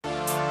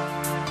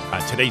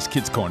On today's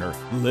Kids Corner,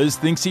 Liz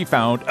thinks he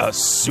found a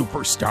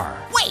superstar.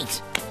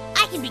 Wait!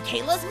 I can be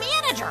Kayla's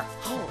manager.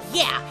 Oh,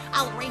 yeah.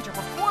 I'll arrange a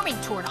performing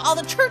tour to all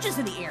the churches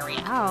in the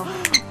area. Oh.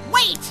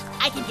 Wait!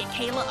 I can get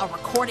Kayla a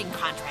recording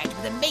contract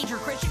with a major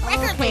Christian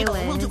record label.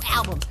 Liz. We'll do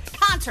albums,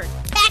 concerts,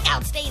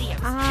 pack-out stadiums.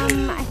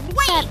 I think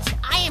Wait!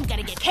 I am going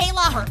to get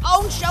Kayla her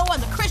own show on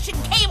the Christian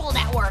Cable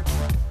Network.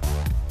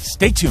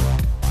 Stay tuned.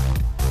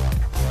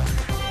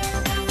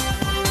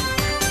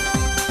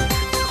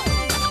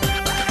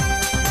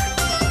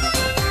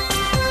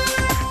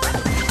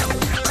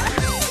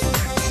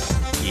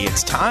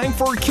 It's time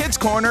for Kids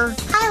Corner.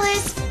 Hi,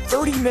 Liz.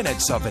 30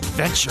 minutes of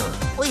adventure.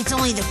 Well, it's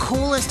only the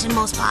coolest and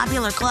most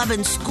popular club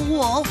in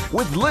school.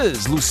 With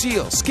Liz,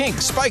 Lucille,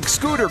 Skink, Spike,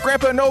 Scooter,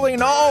 Grandpa Noli,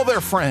 and all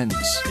their friends.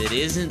 It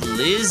isn't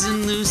Liz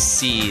and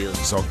Lucille.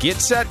 So get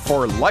set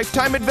for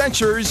lifetime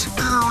adventures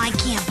Oh, I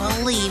can't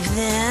believe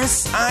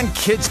this. on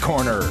Kids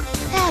Corner.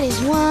 that is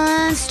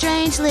one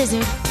strange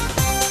lizard.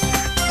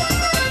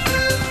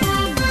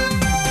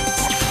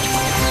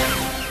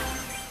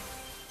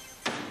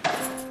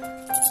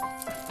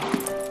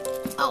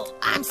 Oh,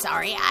 I'm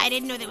sorry. I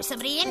didn't know there was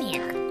somebody in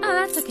here. Oh,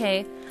 that's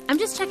okay. I'm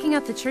just checking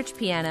out the church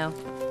piano.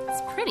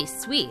 It's pretty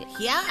sweet.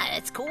 Yeah,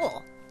 it's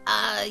cool.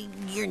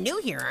 You're new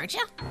here, aren't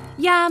you?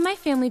 Yeah, my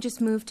family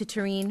just moved to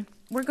Terrene.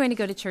 We're going to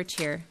go to church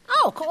here.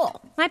 Oh,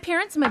 cool. My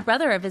parents and my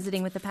brother are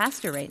visiting with the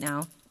pastor right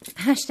now.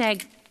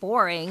 Hashtag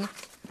boring.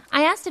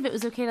 I asked if it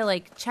was okay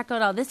to, check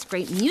out all this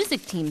great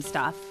music team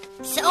stuff.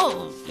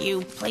 So,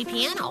 you play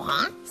piano,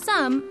 huh?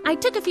 Some. I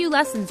took a few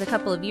lessons a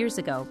couple of years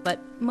ago, but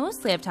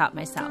mostly I've taught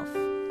myself.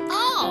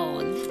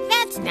 Oh,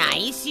 that's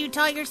nice. You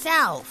taught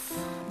yourself.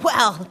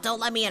 Well, don't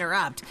let me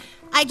interrupt.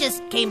 I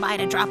just came by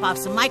to drop off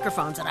some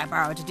microphones that I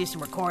borrowed to do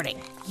some recording.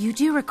 You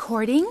do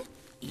recording?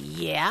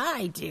 Yeah,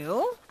 I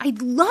do.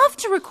 I'd love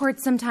to record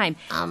sometime.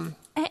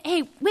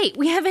 Hey, wait,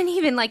 we haven't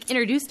even,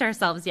 introduced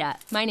ourselves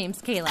yet. My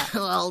name's Kayla.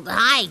 Well,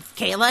 hi,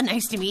 Kayla.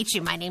 Nice to meet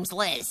you. My name's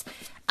Liz.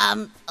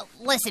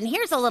 Listen,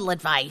 here's a little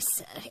advice.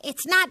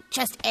 It's not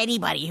just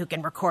anybody who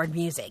can record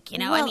music, you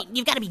know? Well,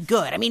 you've got to be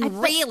good.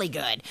 Really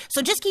good.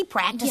 So just keep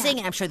practicing,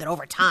 and I'm sure that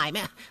over time,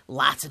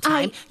 lots of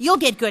time, you'll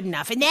get good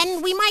enough. And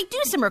then we might do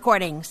some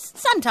recordings.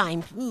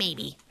 Sometime,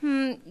 maybe.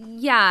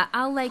 Yeah,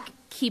 I'll,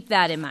 keep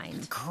that in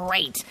mind.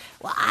 Great.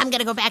 Well, I'm going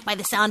to go back by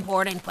the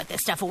soundboard and put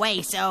this stuff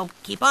away, so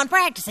keep on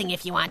practicing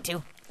if you want to.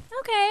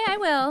 Okay, I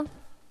will.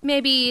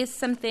 Maybe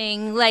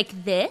something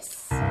like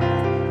this?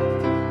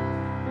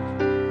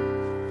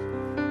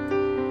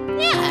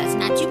 Yeah, it's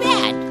not too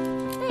bad.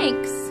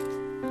 Thanks.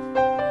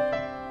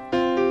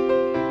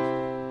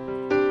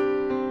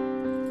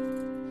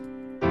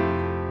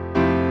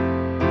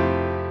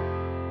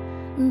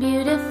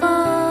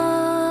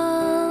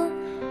 Beautiful,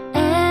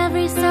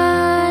 every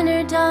son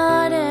or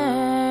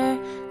daughter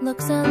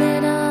looks a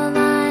little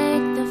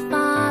like the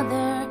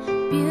Father.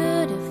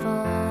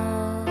 Beautiful,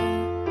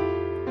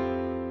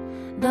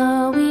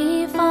 though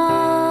we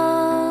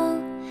fall,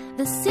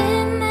 the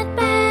sin that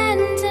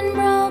bent and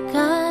broke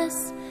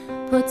us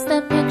puts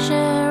the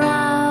picture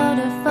out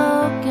of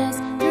focus.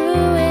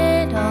 Through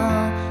it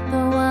all,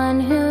 the one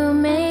who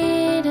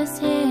made us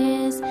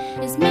his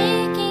is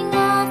making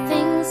all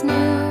things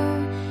new.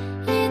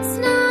 It's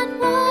not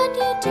what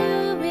you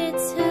do,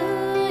 it's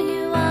who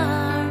you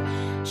are.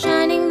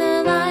 Shining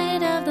the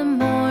light of the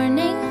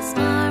morning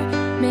star.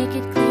 Make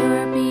it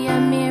clearer, be a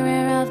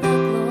mirror of the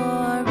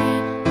glory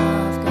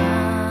of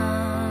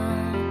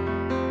God.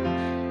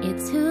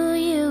 It's who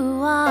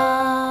you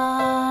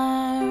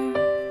are.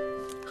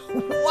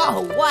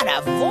 Whoa, what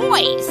a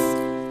voice!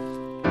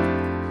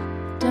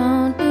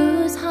 Don't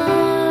lose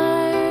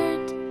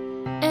heart.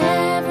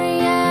 Every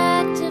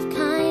act of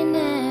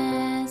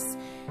kindness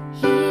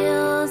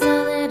heals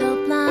a little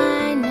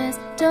blindness.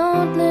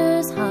 Don't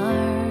lose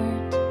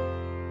heart.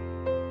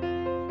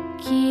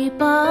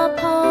 Keep up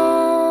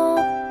hope.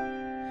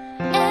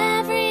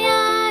 Every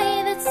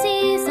eye that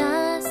sees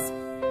us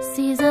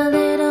sees a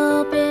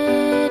little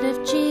bit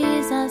of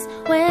Jesus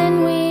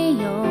when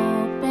we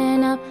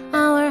open up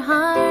our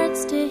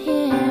hearts to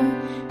Him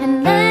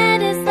and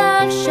let His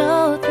love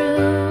show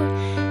through.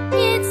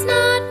 It's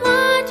not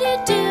what you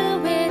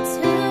do, it's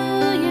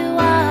who you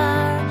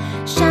are.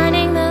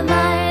 Shining the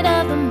light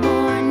of the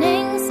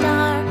morning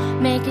star.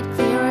 Make it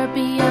clearer,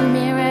 be a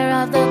mirror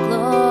of the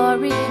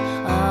glory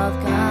of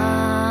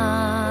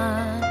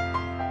God.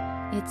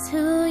 It's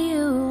who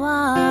you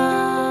are.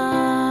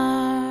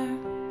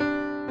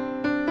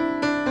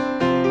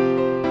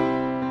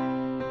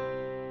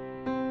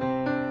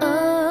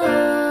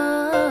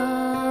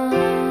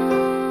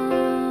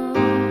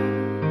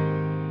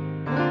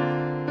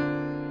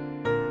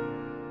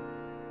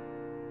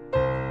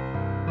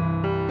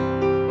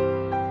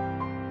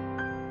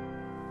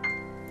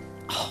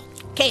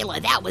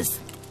 Kayla, that was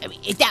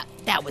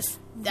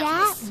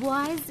That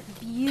was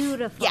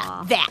beautiful.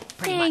 yeah, that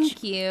pretty much.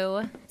 Thank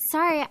you.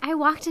 Sorry, I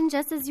walked in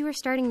just as you were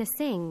starting to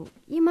sing.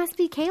 You must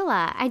be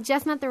Kayla. I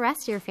just met the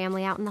rest of your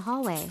family out in the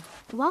hallway.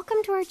 Welcome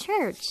to our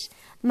church.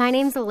 My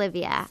name's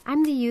Olivia.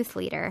 I'm the youth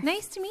leader.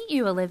 Nice to meet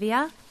you,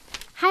 Olivia.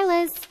 Hi,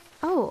 Liz.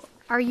 Oh,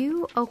 are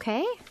you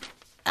okay?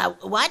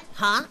 What?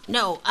 Huh?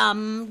 No,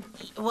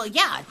 well,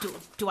 yeah.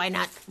 Do I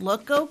not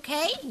look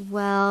okay?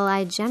 Well,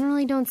 I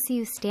generally don't see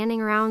you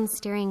standing around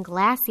staring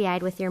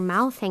glassy-eyed with your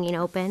mouth hanging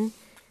open,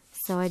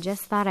 so I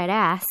just thought I'd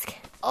ask.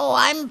 Oh,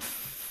 I'm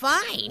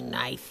fine,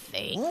 I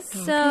think.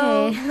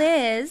 So,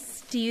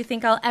 Liz, do you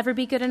think I'll ever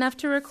be good enough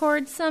to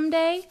record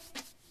someday?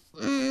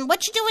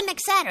 What you doing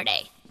next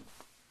Saturday?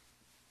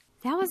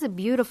 That was a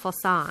beautiful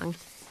song.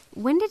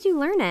 When did you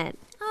learn it?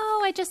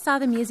 Oh, I just saw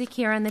the music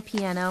here on the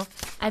piano.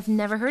 I've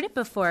never heard it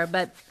before,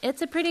 but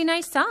it's a pretty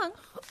nice song.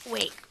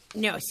 Wait,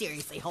 no,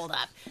 seriously, hold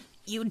up.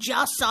 You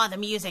just saw the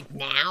music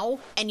now,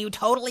 and you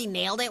totally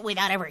nailed it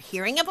without ever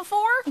hearing it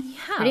before?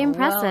 Yeah, Pretty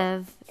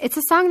impressive. It's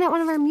a song that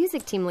one of our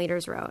music team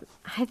leaders wrote.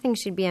 I think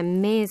she'd be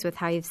amazed with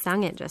how you've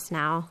sung it just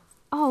now.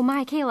 Oh,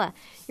 my, Kayla,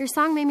 your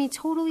song made me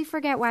totally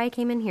forget why I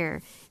came in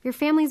here. Your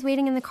family's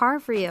waiting in the car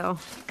for you.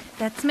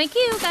 That's my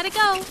cue. Gotta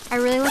go. I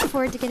really look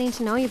forward to getting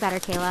to know you better,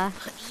 Kayla.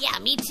 Yeah,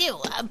 me too.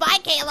 Bye,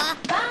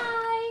 Kayla.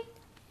 Bye.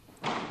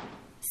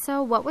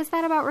 So what was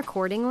that about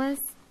recording, Liz?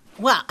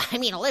 Well, I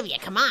mean, Olivia,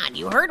 come on.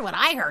 You heard what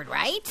I heard,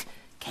 right?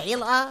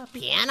 Kayla,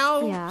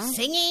 piano,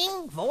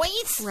 singing,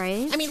 voice.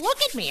 Right. I mean, look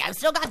at me. I've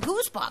still got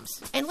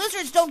goosebumps. And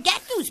lizards don't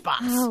get goosebumps.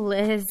 Oh,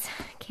 Liz.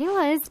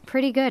 Kayla is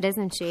pretty good,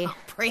 isn't she? Oh,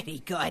 pretty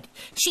good.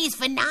 She's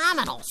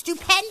phenomenal.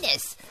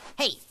 Stupendous.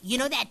 Hey, you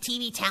know that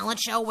TV talent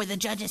show where the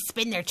judges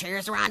spin their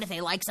chairs around if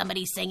they like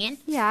somebody singing?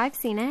 Yeah, I've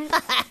seen it.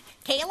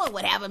 Kayla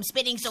would have them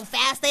spinning so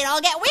fast they'd all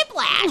get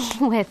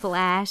whiplash.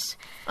 Whiplash.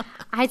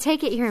 I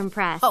take it you're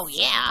impressed. Oh,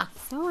 yeah.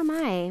 So am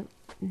I.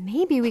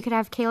 Maybe we could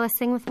have Kayla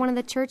sing with one of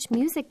the church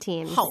music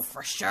teams. Oh,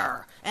 for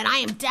sure. And I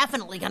am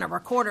definitely going to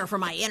record her for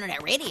my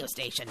internet radio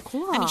station.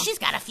 Cool. I mean, she's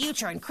got a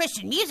future in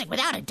Christian music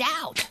without a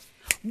doubt.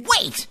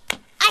 Wait!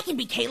 I can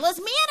be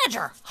Kayla's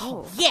manager.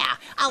 Oh, yeah.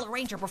 I'll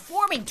arrange a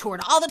performing tour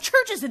to all the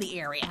churches in the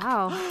area.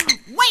 Wow.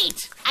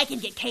 Wait! I can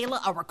get Kayla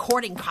a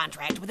recording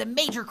contract with a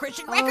major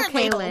Christian record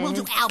label. Liz. We'll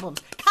do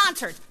albums,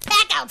 concerts,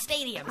 pack out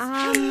stadiums.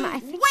 I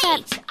think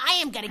Wait! I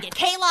am going to get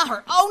Kayla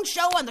her own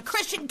show on the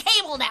Christian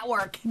cable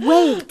network.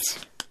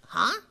 Wait!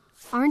 Huh?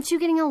 Aren't you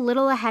getting a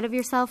little ahead of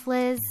yourself,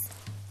 Liz?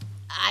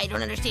 I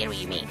don't understand what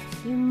you mean.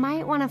 You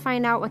might want to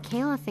find out what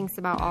Kayla thinks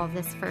about all of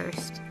this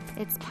first.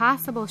 It's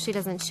possible she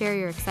doesn't share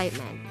your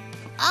excitement.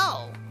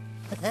 Oh.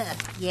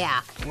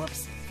 Yeah.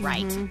 Whoops.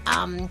 Right.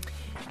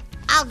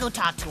 I'll go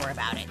talk to her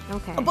about it.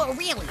 Okay. But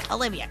really,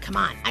 Olivia, come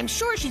on. I'm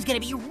sure she's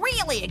going to be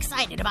really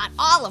excited about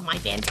all of my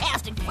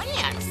fantastic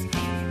plans.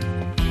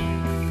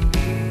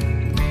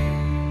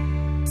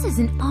 This is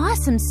an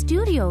awesome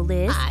studio,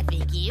 Liz.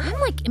 Thank you. I'm,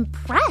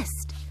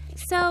 impressed.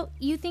 So,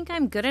 you think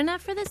I'm good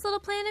enough for this little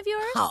plan of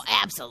yours? Oh,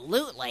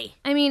 absolutely.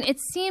 I mean, it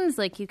seems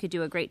like you could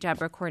do a great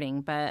job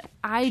recording, but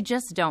I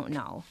just don't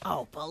know.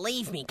 Oh,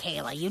 believe me,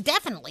 Kayla, you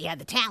definitely had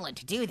the talent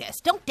to do this.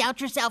 Don't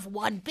doubt yourself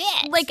one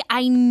bit.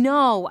 I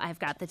know I've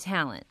got the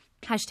talent.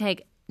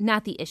 Hashtag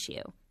not the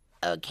issue.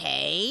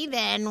 Okay,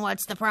 then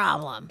what's the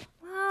problem?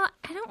 Well,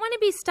 I don't want to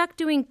be stuck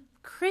doing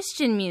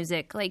Christian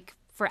music,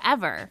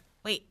 forever.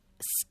 Wait,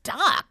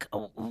 stuck?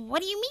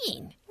 What do you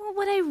mean? Well,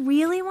 what I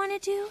really want to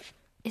do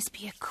is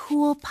be a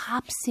cool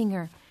pop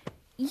singer.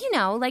 You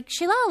know, like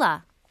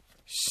Shalala.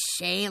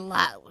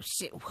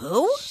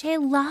 Who?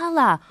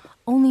 Shalala.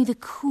 Only the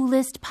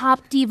coolest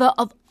pop diva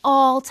of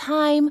all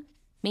time.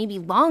 Maybe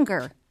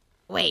longer.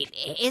 Wait,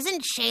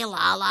 isn't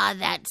Shalala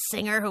that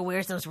singer who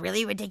wears those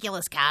really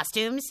ridiculous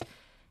costumes?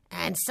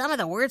 And some of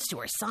the words to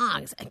her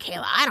songs,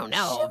 Kayla, I don't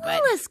know,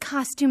 but... Shalala's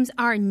costumes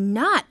are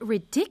not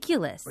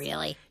ridiculous.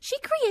 Really? She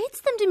creates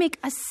them to make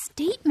a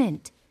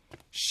statement.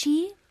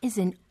 She is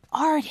an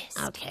artist.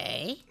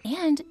 Okay.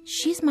 And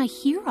she's my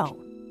hero.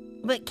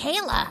 But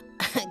Kayla,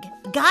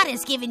 God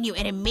has given you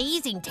an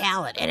amazing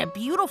talent and a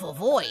beautiful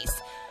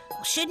voice.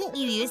 Shouldn't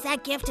you use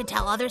that gift to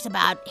tell others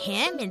about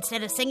him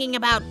instead of singing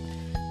about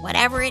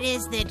whatever it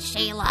is that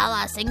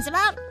Shalala sings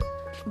about?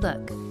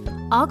 Look,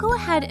 I'll go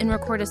ahead and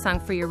record a song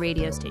for your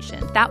radio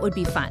station. That would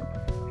be fun.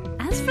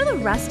 As for the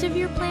rest of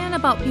your plan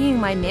about being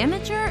my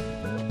manager,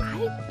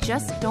 I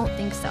just don't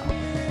think so.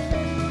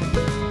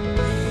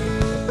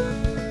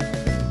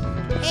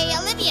 Hey,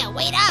 Olivia,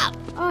 wait up!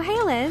 Oh, hey,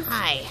 Liz.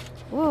 Hi.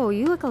 Whoa,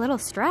 you look a little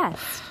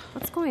stressed.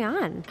 What's going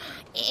on?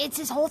 It's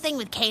this whole thing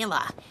with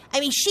Kayla. I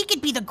mean, she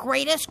could be the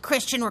greatest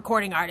Christian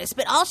recording artist,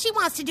 but all she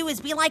wants to do is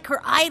be like her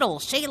idol,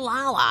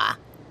 Shalala.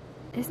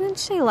 Isn't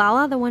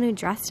Shalala the one who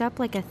dressed up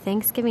like a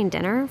Thanksgiving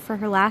dinner for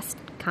her last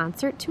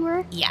concert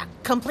tour? Yeah,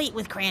 complete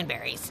with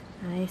cranberries.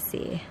 I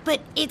see.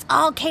 But it's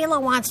all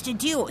Kayla wants to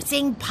do,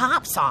 sing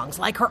pop songs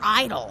like her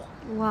idol.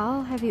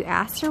 Well, have you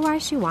asked her why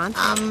she wants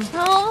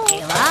Oh.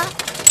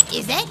 Kayla?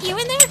 Is that you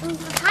in there?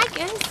 Hi,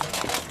 guys.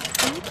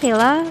 Hey,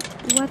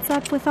 Kayla, what's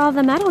up with all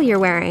the metal you're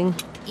wearing?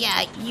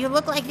 Yeah, you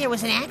look like there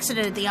was an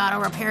accident at the auto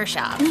repair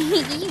shop.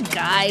 You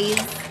guys.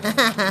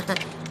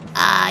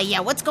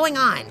 Yeah, what's going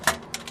on?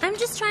 I'm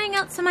just trying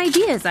out some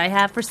ideas I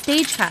have for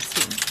stage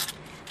costumes.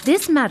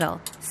 This medal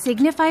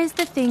signifies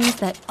the things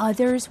that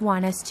others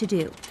want us to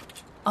do.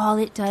 All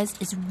it does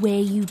is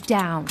weigh you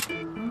down.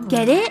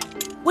 Get it?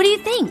 What do you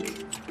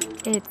think?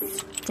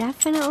 It's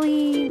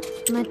definitely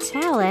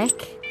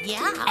metallic.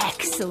 Yeah.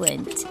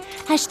 Excellent.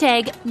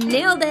 Hashtag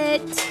nailed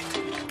it.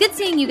 Good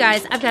seeing you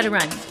guys. I've got to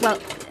run. Well,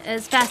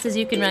 as fast as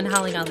you can run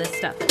hauling all this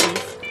stuff,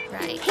 please.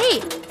 Right.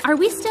 Hey, are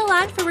we still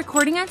on for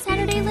recording on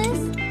Saturday,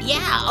 Liz?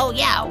 Yeah, oh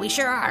yeah, we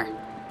sure are.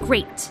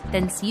 Great.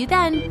 Then see you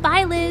then.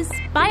 Bye, Liz.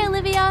 Bye,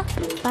 Olivia.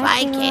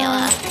 Bye,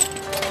 Kayla.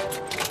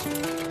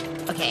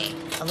 Okay,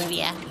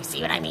 Olivia, you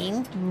see what I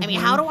mean? I mean,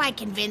 how do I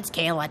convince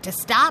Kayla to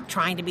stop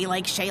trying to be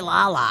like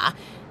Shaylala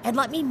and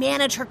let me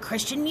manage her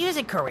Christian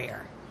music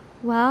career?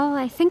 Well,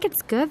 I think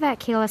it's good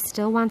that Kayla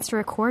still wants to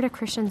record a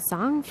Christian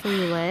song for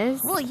you, Liz.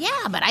 Well,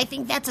 yeah, but I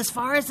think that's as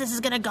far as this is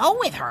going to go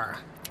with her.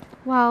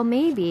 Well,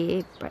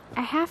 maybe, but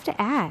I have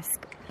to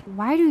ask,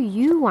 why do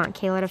you want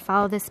Kayla to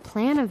follow this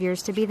plan of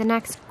yours to be the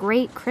next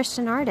great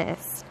Christian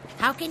artist?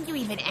 How can you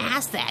even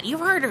ask that?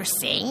 You've heard her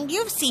sing.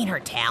 You've seen her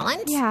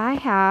talent. Yeah, I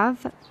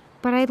have,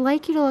 but I'd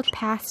like you to look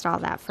past all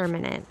that for a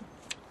minute.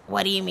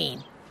 What do you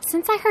mean?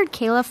 Since I heard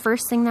Kayla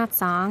first sing that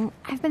song,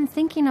 I've been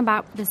thinking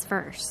about this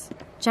verse.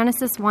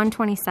 Genesis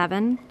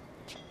 1:27.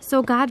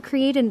 So God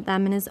created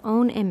them in his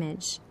own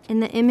image. In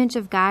the image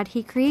of God,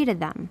 he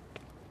created them.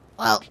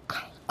 Well,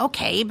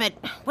 okay, but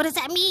what does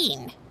that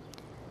mean?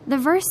 The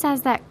verse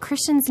says that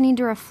Christians need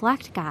to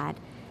reflect God,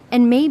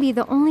 and maybe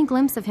the only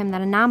glimpse of him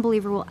that a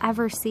non-believer will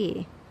ever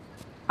see.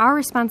 Our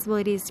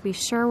responsibility is to be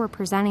sure we're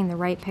presenting the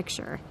right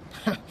picture.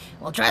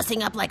 Well,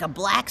 dressing up like a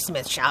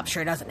blacksmith shop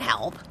sure doesn't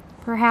help.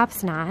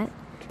 Perhaps not.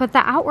 But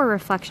the outward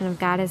reflection of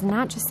God is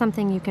not just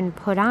something you can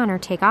put on or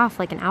take off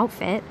like an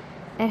outfit.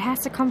 It has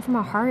to come from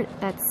a heart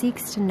that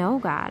seeks to know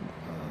God.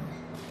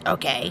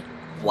 Okay,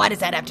 what does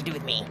that have to do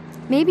with me?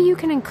 Maybe you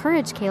can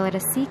encourage Kayla to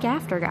seek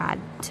after God,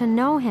 to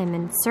know him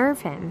and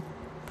serve him.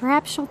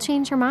 Perhaps she'll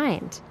change her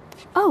mind.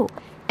 Oh,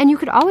 and you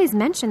could always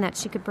mention that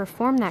she could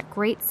perform that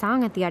great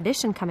song at the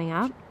audition coming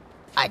up.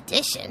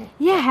 Audition?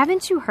 Yeah,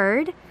 haven't you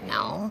heard?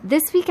 No.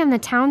 This weekend, the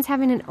town's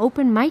having an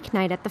open mic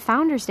night at the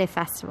Founders Day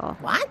Festival.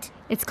 What?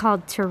 It's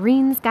called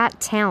Terrene's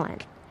Got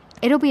Talent.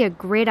 It'll be a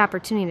great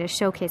opportunity to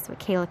showcase what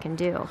Kayla can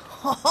do.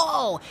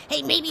 Oh,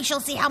 hey, maybe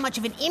she'll see how much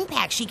of an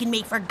impact she can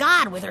make for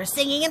God with her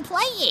singing and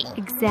playing.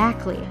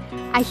 Exactly.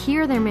 I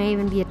hear there may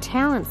even be a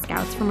talent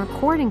scouts from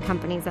recording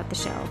companies at the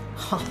show.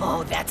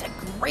 Oh, that's a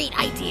great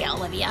idea,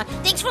 Olivia.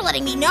 Thanks for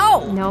letting me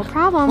know. No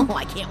problem. Oh,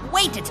 I can't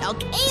wait to tell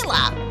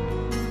Kayla.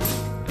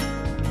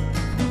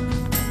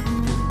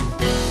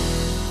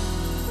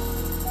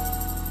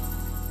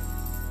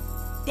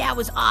 That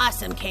was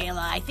awesome, Kayla.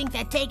 I think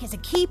that take is a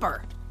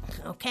keeper.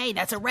 Okay,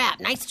 that's a wrap.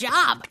 Nice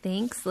job.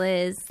 Thanks,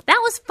 Liz. That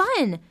was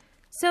fun.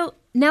 So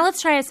now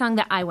let's try a song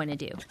that I want to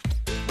do.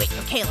 Wait,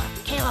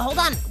 Kayla, hold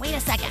on. Wait a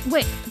second.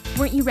 Wait,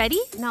 weren't you ready?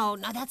 No,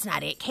 that's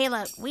not it.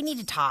 Kayla, we need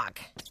to talk.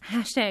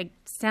 Hashtag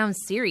sounds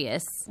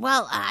serious.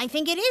 Well, I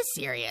think it is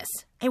serious.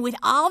 And with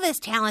all this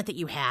talent that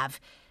you have,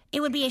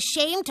 it would be a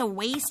shame to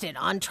waste it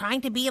on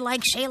trying to be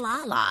like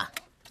Shaylala.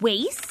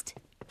 Waste?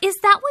 Is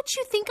that what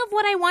you think of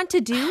what I want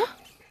to do?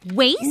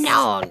 Waste?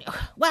 No.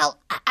 Well,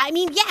 I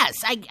mean, yes,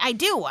 I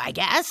do, I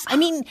guess. I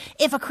mean,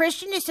 if a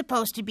Christian is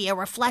supposed to be a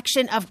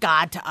reflection of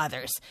God to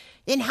others,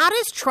 then how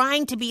does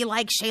trying to be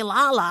like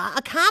Shaylala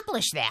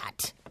accomplish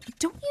that?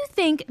 Don't you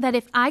think that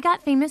if I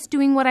got famous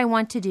doing what I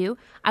want to do,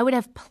 I would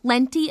have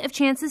plenty of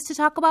chances to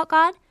talk about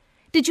God?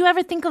 Did you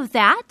ever think of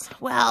that?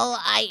 Well,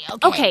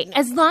 Okay,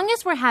 as long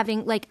as we're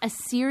having, like, a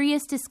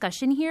serious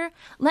discussion here,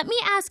 let me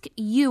ask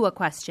you a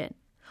question.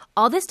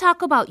 All this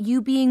talk about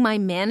you being my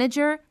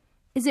manager,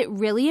 is it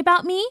really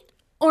about me?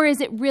 Or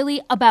is it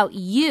really about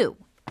you?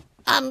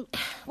 Well,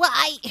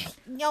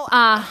 No,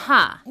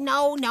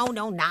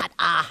 not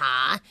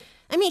aha.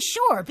 I mean,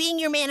 sure, being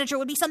your manager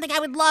would be something I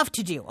would love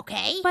to do,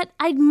 okay? But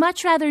I'd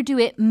much rather do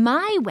it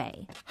my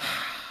way.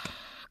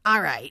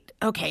 All right,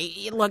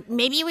 okay, look,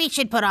 maybe we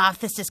should put off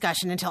this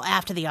discussion until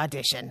after the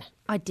audition.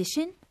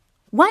 Audition?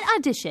 What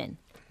audition?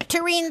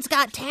 Terrene's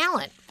Got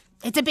Talent.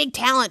 It's a big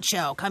talent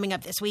show coming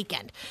up this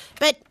weekend.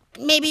 But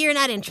maybe you're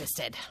not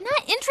interested.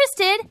 Not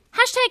interested?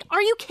 Hashtag,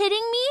 are you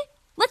kidding me?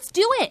 Let's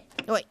do it.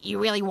 What, you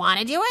really want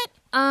to do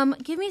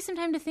it? Give me some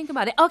time to think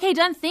about it. Okay,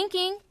 done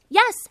thinking.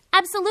 Yes,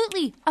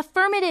 absolutely.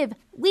 Affirmative.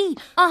 Oui.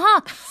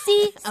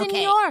 Si,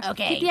 senor.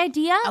 Okay. Get the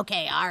idea?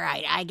 Okay, all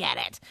right, I get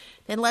it.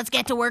 Then let's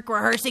get to work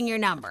rehearsing your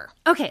number.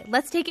 Okay,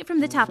 let's take it from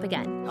the top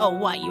again. Oh,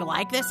 what, you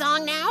like this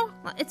song now?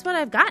 Well, it's what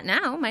I've got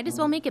now. Might as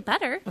well make it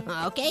better.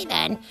 Okay,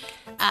 then.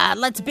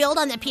 Let's build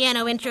on the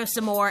piano intro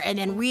some more and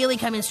then really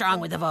come in strong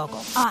with the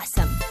vocal.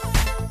 Awesome.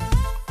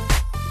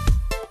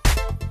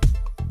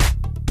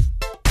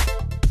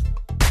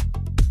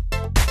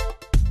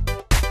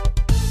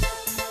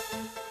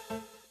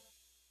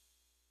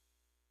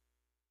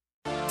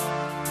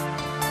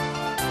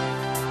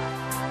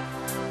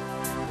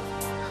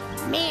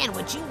 Man,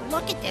 would you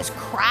look at this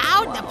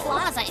crowd? The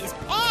plaza is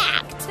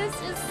packed. This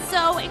is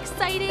so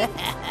exciting.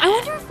 I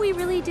wonder if we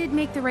really did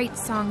make the right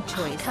song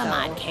choice. Come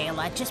on,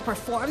 Kayla. Just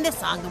perform the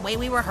song the way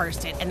we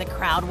rehearsed it, and the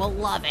crowd will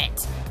love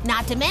it.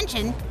 Not to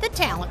mention the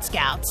talent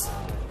scouts.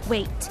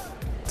 Wait,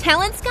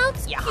 talent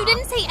scouts? Yeah. You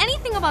didn't say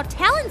anything about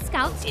talent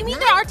scouts. You mean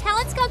there are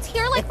talent scouts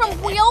here, like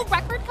from real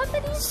record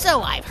companies?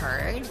 So I've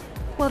heard.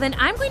 Well, then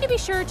I'm going to be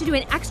sure to do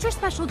an extra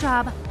special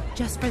job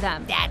just for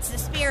them. That's the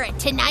spirit.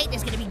 Tonight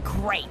is going to be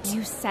great.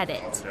 You said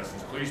it.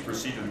 Contestants, please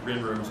proceed to the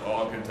green rooms.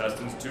 All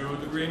contestants to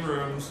the green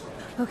rooms.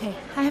 Okay,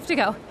 I have to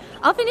go.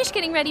 I'll finish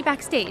getting ready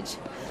backstage.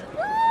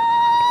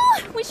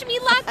 Woo! Wish me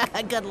luck.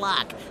 Good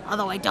luck.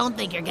 Although I don't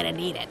think you're going to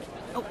need it.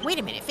 Oh, wait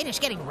a minute. Finish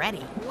getting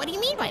ready. What do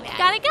you mean by that?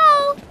 Gotta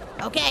go.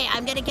 Okay,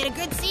 I'm going to get a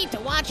good seat to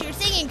watch your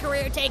singing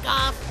career take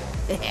off.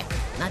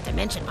 Not to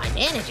mention my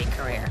managing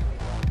career.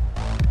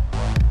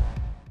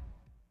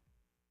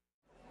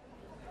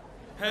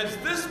 Has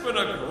this been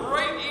a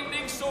great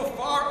evening so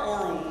far,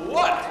 or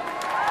what?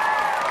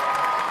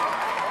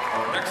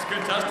 Our next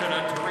contestant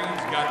on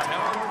Terrene's Got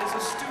Talent is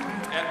a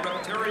student at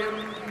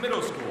Reptarium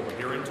Middle School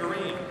here in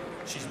Terrene.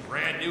 She's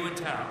brand new in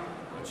town,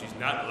 but she's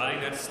not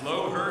letting that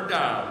slow her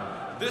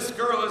down. This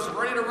girl is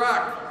ready to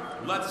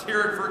rock. Let's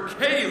hear it for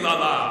Kayla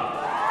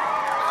Leon.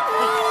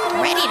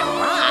 Ready to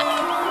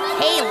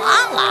rock? Hey,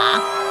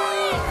 Lala?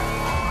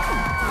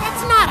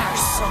 That's not our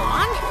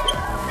song.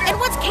 And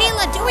what's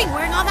Kayla doing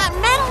wearing all that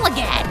metal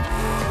again?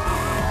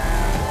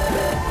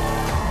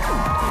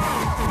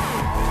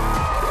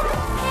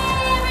 Hey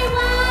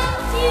everyone,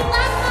 do you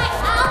like my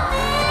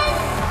outfit?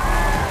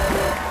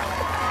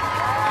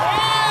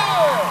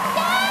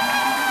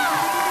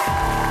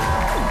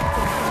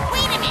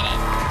 Wait a minute.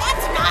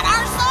 That's not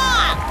our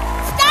song.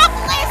 Stop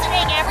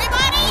listening,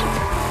 everybody.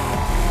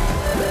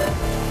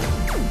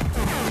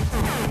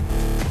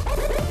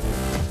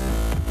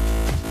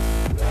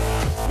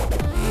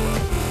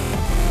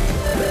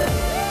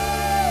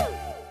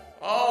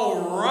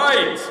 All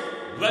right,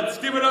 let's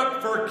give it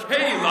up for Kayla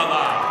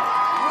Leon.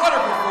 What a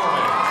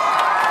performance!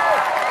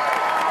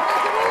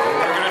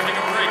 We're going to take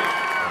a break,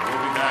 and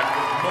we'll be back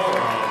with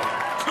more of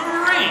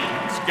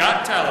Terrene's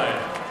Got Talent.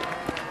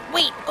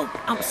 Wait,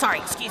 I'm sorry,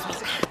 excuse me.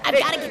 I've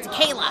got to get to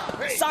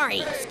Kayla.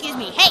 Sorry, excuse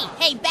me.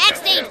 Hey,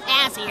 backstage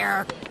pass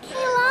here. Hey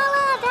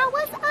Lala, that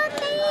was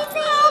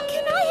amazing! Oh,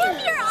 can I have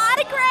your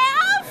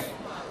autograph?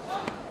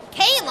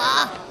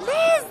 Kayla!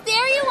 Liz,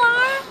 there you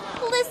are!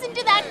 Listen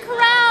to that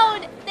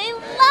crowd! They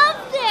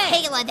loved it!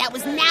 Kayla, that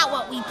was not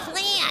what we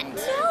planned.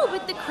 No,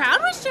 but the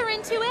crowd was sure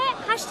into it.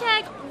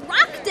 Hashtag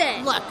rocked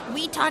it. Look,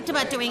 we talked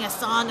about doing a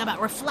song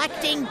about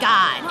reflecting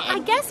God. I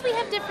guess we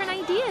have different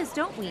ideas,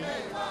 don't we?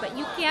 But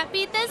you can't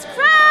beat this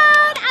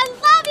crowd! I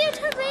love you,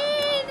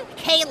 Terrene!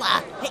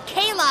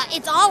 Kayla,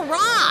 it's all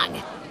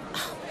wrong.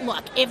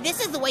 Look, if this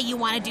is the way you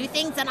want to do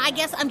things, then I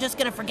guess I'm just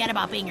going to forget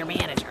about being your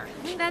manager.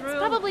 That's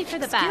probably for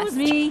the best.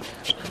 Excuse me.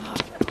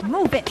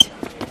 Move it.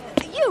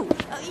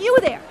 You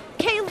there.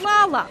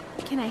 Kayla.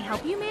 Can I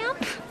help you, ma'am?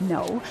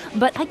 No,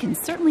 but I can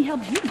certainly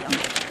help you, young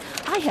lady.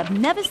 I have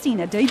never seen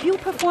a debut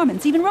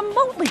performance even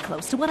remotely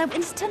close to what I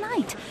witnessed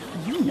tonight.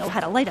 You know how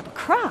to light up a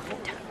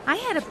crowd. I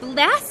had a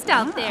blast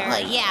out there.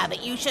 Well, yeah,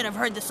 but you should have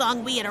heard the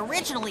song we had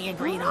originally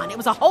agreed on. It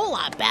was a whole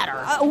lot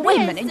better. Wait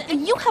a minute.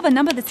 You have a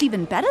number that's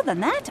even better than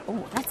that?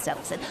 Oh, that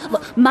settles it.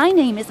 Look, my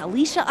name is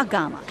Alicia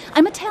Agama.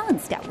 I'm a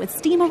talent scout with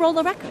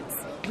Steamarola Records.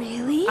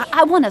 Really?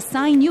 I want to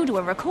sign you to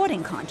a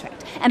recording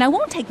contract, and I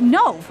won't take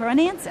no for an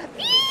answer.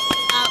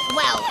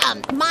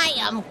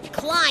 My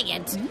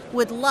client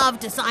would love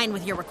to sign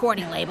with your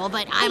recording label,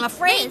 but I'm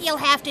afraid you'll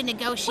have to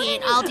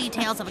negotiate all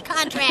details of a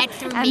contract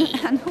through me.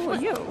 And who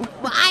are you?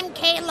 Well, I'm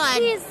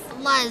Kayla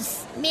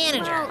La's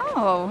manager.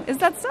 Oh, is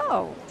that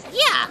so?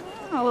 Yeah.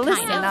 Oh, well,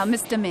 listen now,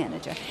 Mr.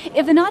 Manager.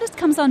 If an artist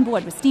comes on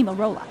board with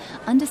Steamarola,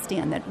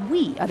 understand that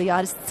we are the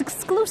artist's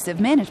exclusive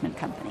management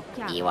company.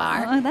 Yeah. You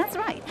are? That's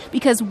right,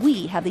 because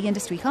we have the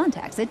industry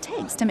contacts it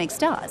takes to make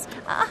stars.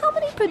 How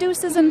many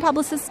producers and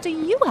publicists do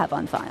you have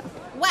on file?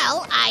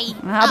 Well,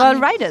 How about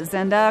writers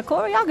and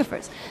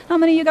choreographers? How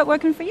many you got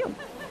working for you?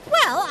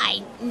 Well,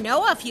 I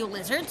know a few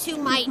lizards who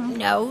might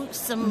know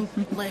some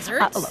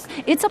lizards. Look,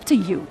 it's up to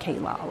you,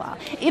 Kayla.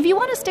 If you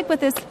want to stick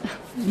with this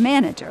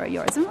manager of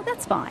yours, well,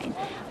 that's fine.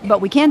 But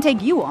we can't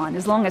take you on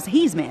as long as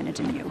he's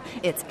managing you.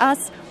 It's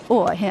us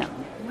or him.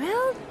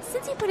 Well,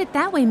 since you put it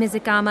that way, Ms.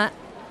 Agama,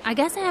 I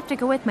guess I have to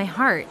go with my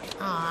heart.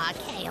 Aw,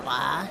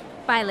 Kayla.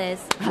 Bye, Liz.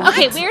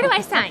 Okay, where do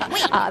I sign?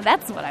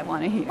 That's what I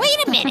want to hear.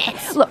 Wait a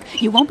minute. Look,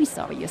 you won't be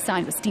sorry you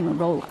signed with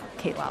Steamarola,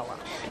 Kayla.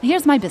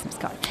 Here's my business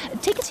card.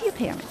 Take it to your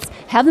parents.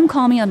 Have them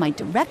call me on my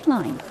direct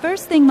line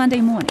first thing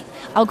Monday morning.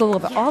 I'll go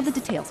over all the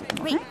details with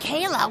them. Wait,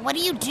 Kayla, what are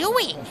you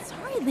doing?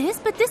 Sorry, Liz,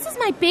 but this is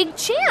my big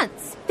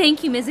chance.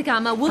 Thank you, Ms.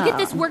 Agama. We'll get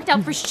this worked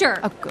out for sure.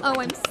 Good. Oh,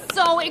 I'm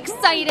so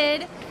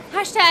excited.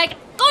 Hashtag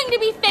going to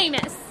be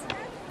famous.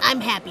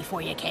 I'm happy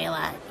for you,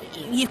 Kayla.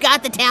 You've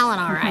got the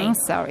talent, all right.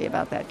 Sorry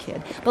about that,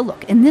 kid. But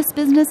look, in this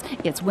business,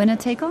 it's winner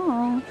take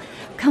all.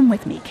 Come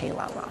with me,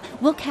 Kayla.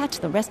 We'll catch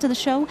the rest of the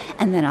show,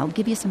 and then I'll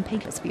give you some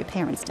papers for your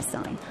parents to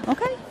sign.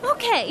 Okay?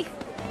 Okay.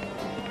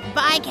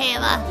 Bye,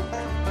 Kayla.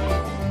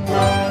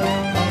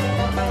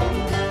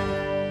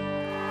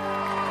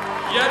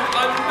 Yet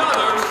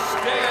another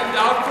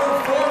standout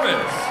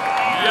performance.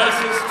 Yes,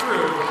 it's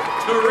true.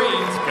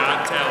 Terrene's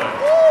Got Talent.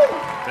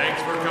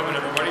 Thanks for coming,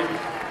 everybody.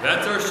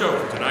 That's our show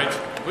for tonight.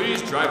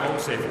 Please drive home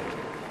safely.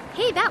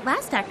 Hey, that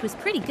last act was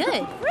pretty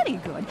good. Pretty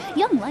good.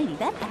 Young lady,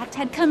 that act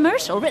had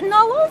commercial written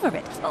all over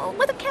it,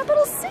 with a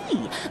capital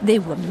C. They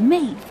were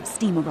made for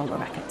Steamroller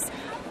Records.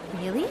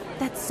 Really?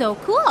 That's so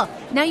cool.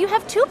 Now you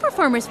have 2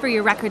 performers for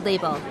your record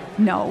label.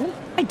 No,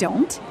 I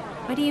don't.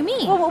 What do you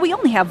mean? Well, we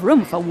only have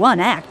room for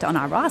 1 act on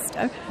our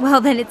roster. Well,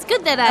 then it's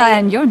good that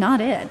And you're not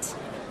it.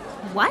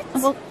 What?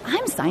 Well,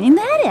 I'm signing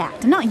that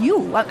act, not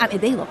you. I mean,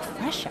 they look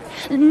fresher,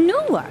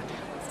 newer.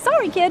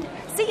 Sorry, kid.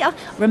 See ya.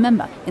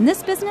 Remember, in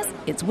this business,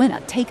 it's winner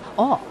take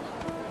all.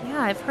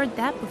 Yeah, I've heard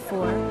that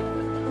before.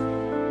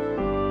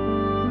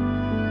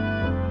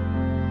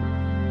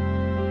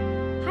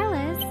 Hi,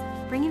 Liz.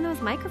 Bringing those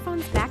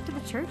microphones back to the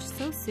church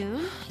so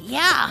soon?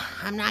 Yeah,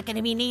 I'm not going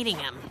to be needing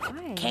them.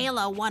 Why?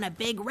 Kayla won a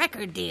big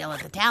record deal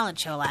at the talent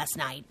show last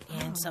night,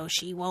 and so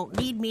she won't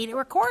need me to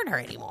record her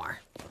anymore.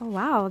 Oh,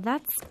 wow.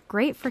 That's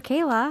great for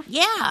Kayla.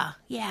 Yeah,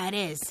 it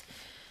is.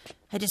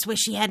 I just wish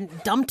she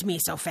hadn't dumped me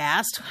so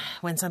fast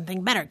when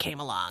something better came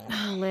along.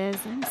 Oh, Liz,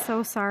 I'm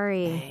so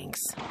sorry.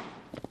 Thanks.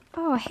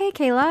 Oh, hey,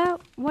 Kayla.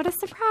 What a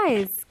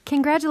surprise.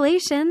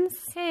 Congratulations.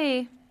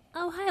 Hey.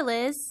 Oh, hi,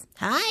 Liz.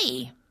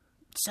 Hi.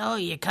 So,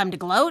 you come to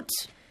gloat?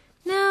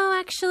 No,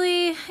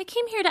 actually, I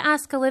came here to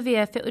ask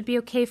Olivia if it would be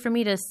okay for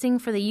me to sing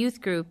for the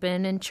youth group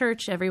and in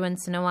church every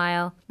once in a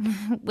while.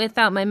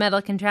 Without my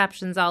metal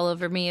contraptions all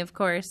over me, of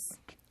course.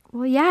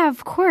 Well, yeah,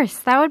 of course.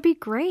 That would be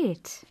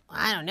great.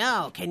 I don't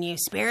know. Can you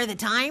spare the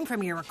time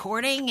from your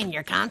recording and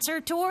your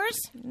concert tours?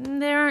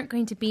 There aren't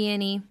going to be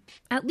any.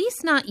 At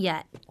least not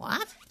yet.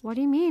 What? What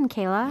do you mean,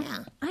 Kayla?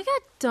 Yeah. I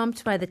got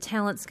dumped by the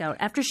talent scout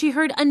after she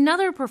heard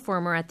another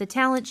performer at the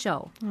talent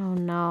show. Oh,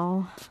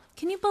 no.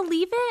 Can you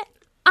believe it?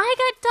 I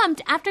got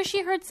dumped after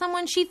she heard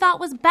someone she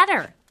thought was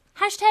better.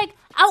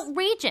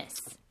 #outrageous.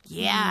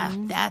 Yeah,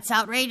 that's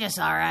outrageous,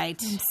 all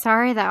right. I'm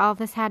sorry that all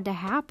this had to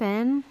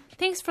happen.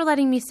 Thanks for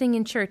letting me sing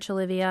in church,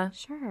 Olivia.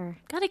 Sure.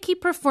 Gotta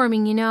keep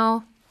performing, you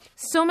know.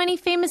 So many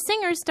famous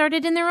singers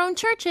started in their own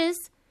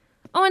churches.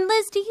 Oh, and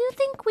Liz, do you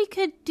think we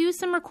could do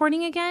some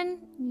recording again?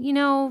 You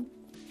know,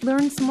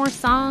 learn some more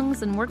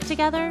songs and work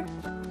together?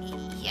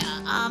 Yeah,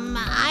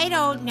 I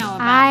don't know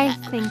about I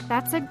that. think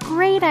that's a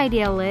great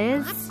idea,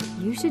 Liz.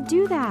 You should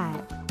do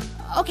that.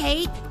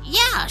 Okay,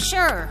 yeah,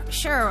 sure.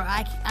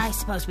 I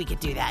suppose we could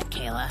do that,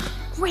 Kayla.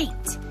 Great.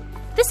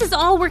 This is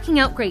all working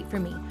out great for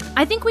me.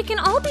 I think we can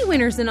all be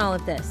winners in all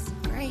of this.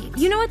 Great.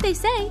 You know what they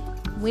say,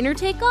 winner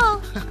take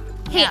all.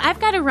 Hey, Yeah. I've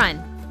got to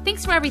run.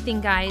 Thanks for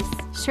everything, guys.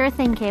 Sure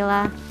thing,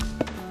 Kayla.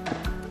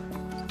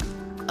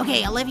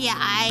 Okay, Olivia,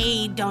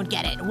 I don't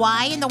get it.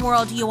 Why in the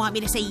world do you want me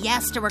to say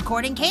yes to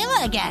recording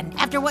Kayla again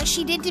after what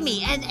she did to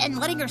me and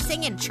letting her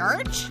sing in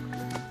church?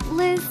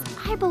 Liz,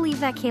 I believe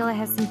that Kayla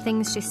has some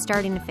things she's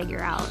starting to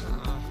figure out.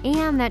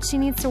 And that she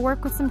needs to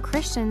work with some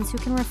Christians who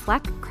can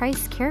reflect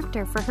Christ's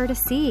character for her to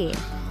see.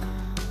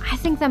 I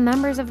think the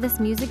members of this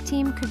music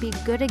team could be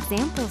good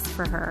examples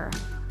for her.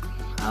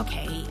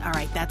 Okay, all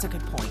right, that's a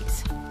good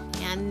point.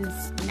 And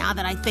now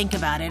that I think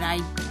about it,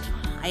 I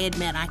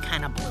admit I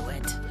kind of blew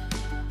it.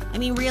 I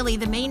mean, really,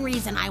 the main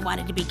reason I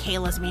wanted to be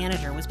Kayla's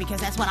manager was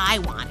because that's what I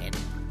wanted.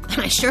 And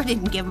I sure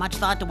didn't give much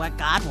thought to what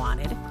God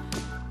wanted.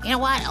 You know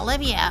what,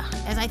 Olivia,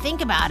 as I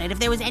think about it, if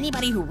there was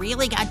anybody who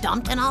really got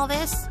dumped in all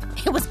this,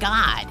 it was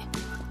God.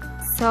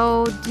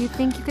 So, do you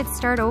think you could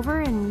start over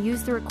and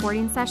use the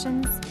recording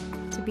sessions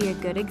to be a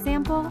good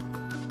example?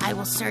 I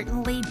will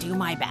certainly do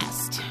my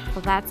best.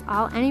 Well, that's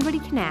all anybody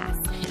can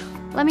ask.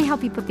 Let me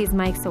help you put these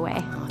mics away.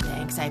 Oh,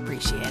 thanks, I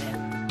appreciate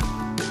it.